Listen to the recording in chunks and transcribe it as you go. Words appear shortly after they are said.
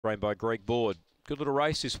Framed by Greg Board. Good little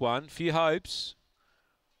race, this one. Few hopes.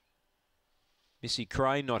 Missy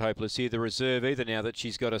Crane not hopeless here, the reserve either, now that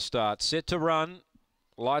she's got a start. Set to run.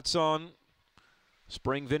 Lights on.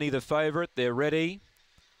 Spring Vinny the favourite. They're ready.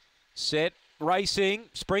 Set. Racing.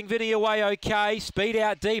 Spring Vinny away okay. Speed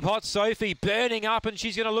out deep. Hot Sophie burning up, and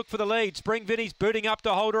she's going to look for the lead. Spring Vinny's booting up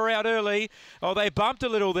to hold her out early. Oh, they bumped a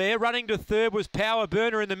little there. Running to third was Power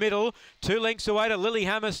Burner in the middle. 2 lengths away to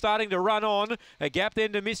Lilyhammer starting to run on. A gap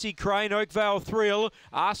then to Missy Crane. Oakvale Thrill.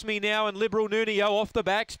 Ask Me Now and Liberal Nunio off the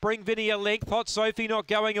back. Spring Vinny a length. Hot Sophie not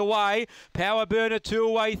going away. Power Burner 2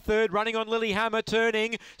 away third. Running on Lilyhammer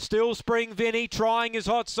turning. Still Spring Vinny. Trying is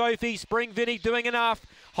Hot Sophie. Spring Vinny doing enough.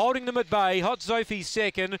 Holding them at bay. Hot Sophie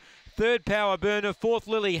second. Third Power Burner. Fourth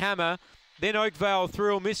Lilyhammer. Then Oakvale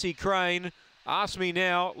Thrill. Missy Crane. Ask Me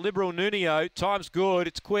Now. Liberal Nunio. Time's good.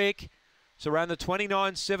 It's quick. It's around the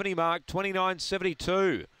 29.70 mark.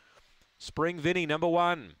 29.72. Spring Vinny, number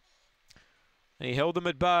 1. And he held them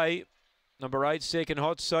at bay. Number 8, second,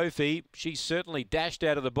 Hot Sophie. She certainly dashed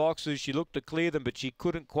out of the boxes. She looked to clear them, but she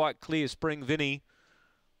couldn't quite clear Spring Vinny.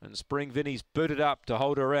 And Spring Vinny's booted up to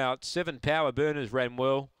hold her out. 7 Power Burners ran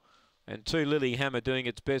well. And 2 Lilyhammer doing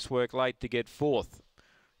its best work late to get 4th.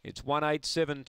 It's 1.87.